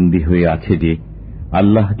হাতে বন্দী হয়ে আছে যে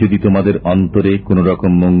আল্লাহ যদি তোমাদের অন্তরে কোন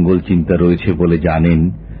রকম মঙ্গল চিন্তা রয়েছে বলে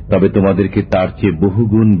জানেন, তবে তোমাদেরকে তার চেয়ে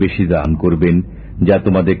বহুগুণ বেশি দান করবেন যা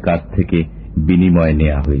তোমাদের কাছ থেকে বিনিময়ে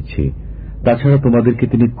নেওয়া হয়েছে। তাছাড়া তোমাদেরকে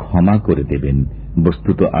তিনি ক্ষমা করে দেবেন,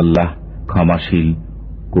 বস্তুত আল্লাহ ক্ষমাশীল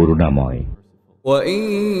করুণাময়। وَإِن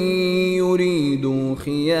يُرِيدُوا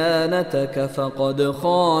خِيَانَتَكَ فَقَدْ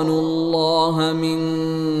خَانُوا اللَّهَ مِن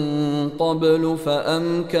قَبْلُ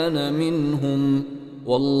فَأَمْكَنَ مِنْهُمْ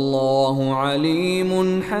وَاللَّهُ عَلِيمٌ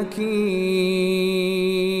حَكِيمٌ।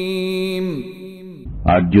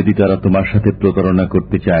 আর যদি তারা তোমার সাথে প্রতারণা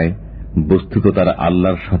করতে চায়, বস্তুত তারা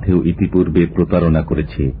আল্লাহর সাথেও ইতিপূর্বে প্রতারণা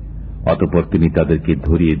করেছে, অতঃপর তিনি তাদেরকে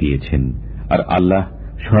ধরিয়ে দিয়েছেন, আর আল্লাহ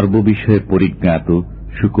সর্ববিষয়ে পরিজ্ঞাত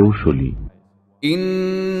সুকৌশলী।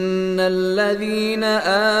 إن الذين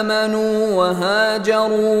آمنوا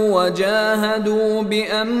وهاجروا وجاهدوا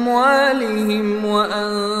بأموالهم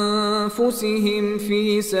وأنفسهم في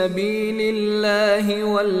سبيل الله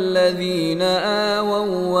والذين آووا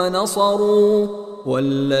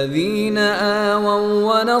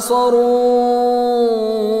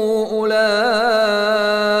ونصروا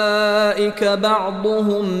أولئك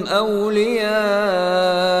بعضهم أولياء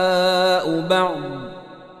بعض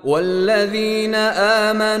والذين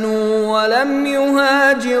آمنوا ولم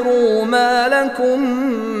يهاجروا ما لكم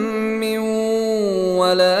من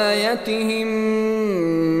ولايتهم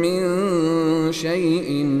من شيء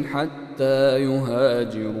حتى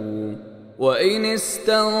يهاجروا وإن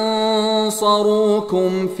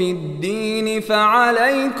استنصروكم في الدين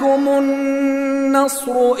فعليكم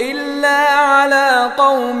النصر إلا على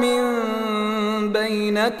قوم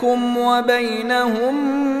بينكم وبينهم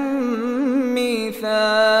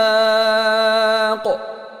ميثاق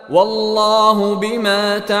والله بما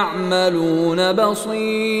تعملون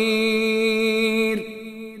بصير।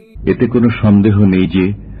 এতে কোনো সন্দেহ নেই যে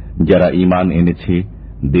যারা ঈমান এনেছে,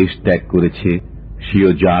 দেশ ত্যাগ করেছে, স্বীয়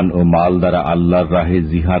জান ও মাল দ্বারা আল্লাহর রাহে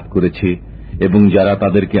জিহাদ করেছে এবং যারা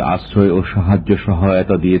তাদেরকে আশ্রয় ও সাহায্য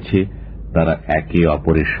সহায়তা দিয়েছে, তারা একে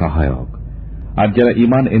অপরের সহায়ক। আর যারা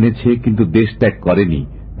ঈমান এনেছে কিন্তু দেশ ত্যাগ করেনি,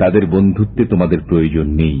 তাদের বন্ধুত্বে তোমাদের প্রয়োজন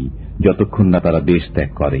নেই যতক্ষণ না তারা দেশ ত্যাগ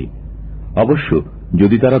করে। অবশ্য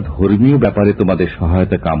যদি তারা ধর্মীয় ব্যাপারে তোমাদের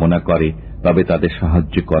সহায়তা কামনা করে, তবে তাদের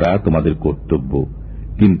সাহায্য করা তোমাদের কর্তব্য,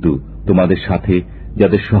 কিন্তু তোমাদের সাথে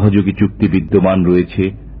যাদের সহযোগী চুক্তি বিদ্যমান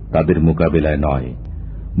রয়েছে তাদের মোকাবেলায় নয়।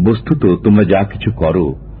 বস্তুত তোমরা যা কিছু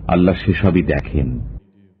করো আল্লাহ সেসবই দেখেন।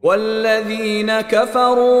 والذين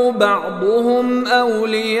كفروا بعضهم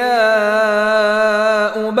أولياء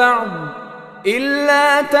بعض إلا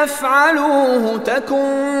تفعلوه تكن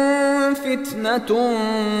فتنة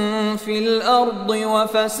في الأرض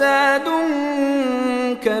وفساد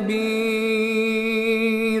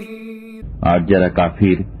كبير। আর যারা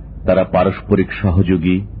কাফির তারা পারস্পরিক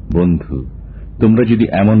সহযোগী বন্ধু। তোমরা যদি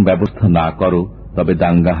এমন ব্যবস্থা না করো তবে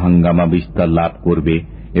দাঙ্গা হাঙ্গামা বিস্তার লাভ করবে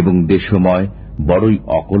এবং দেশময় বড়ই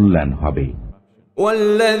অকল্যাণ হবে।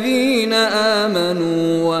 والذين آمنوا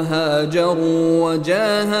وهاجروا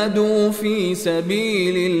وجاهدوا في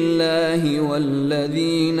سبيل الله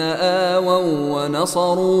والذين آووا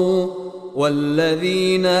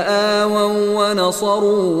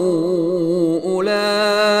ونصروا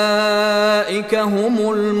أولئك هم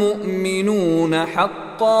المؤمنون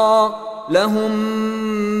حقا لهم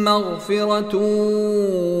مغفرة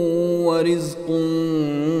ورزق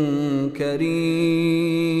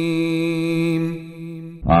كريم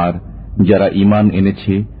আর যারা ঈমান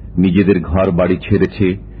এনেছে, নিজেদের ঘর বাড়ি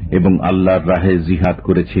ছেড়েছে এবং আল্লাহর রাহে জিহাদ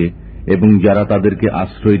করেছে এবং যারা তাদেরকে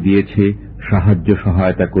আশ্রয় দিয়েছে, সাহায্য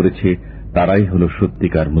সহায়তা করেছে, তারাই হল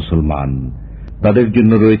সত্যিকার মুসলমান। তাদের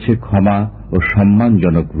জন্য রয়েছে ক্ষমা ও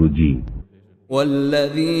সম্মানজনক রুজি।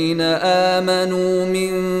 والذين آمنوا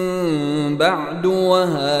من بعد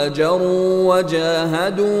وهاجروا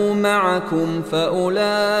وجاهدوا معكم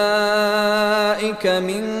فأولئك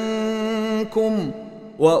منكم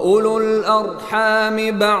وأولو الأرحام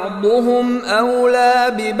بعضهم أولى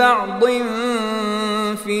ببعض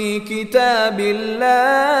في كتاب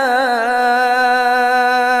الله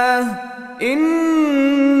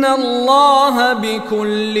إن الله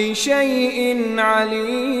بكل شيء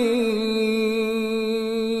عليم।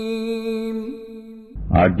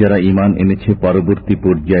 আর যারা ঈমান এনেছে পরবর্তী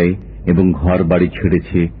পর্যায়ে এবং ঘর বাড়ি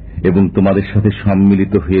ছেড়েছে এবং তোমাদের সাথে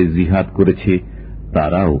সম্মিলিত হয়ে জিহাদ করেছে,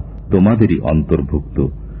 তারাও তোমাদেরই অন্তর্ভুক্ত।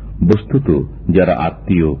 বস্তুত যারা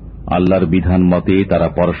আত্মীয়, আল্লাহর বিধান মতে তারা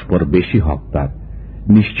পরস্পর বেশি হকদার।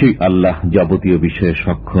 নিশ্চয়ই আল্লাহ যাবতীয় বিষয়ে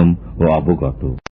সক্ষম ও অবগত।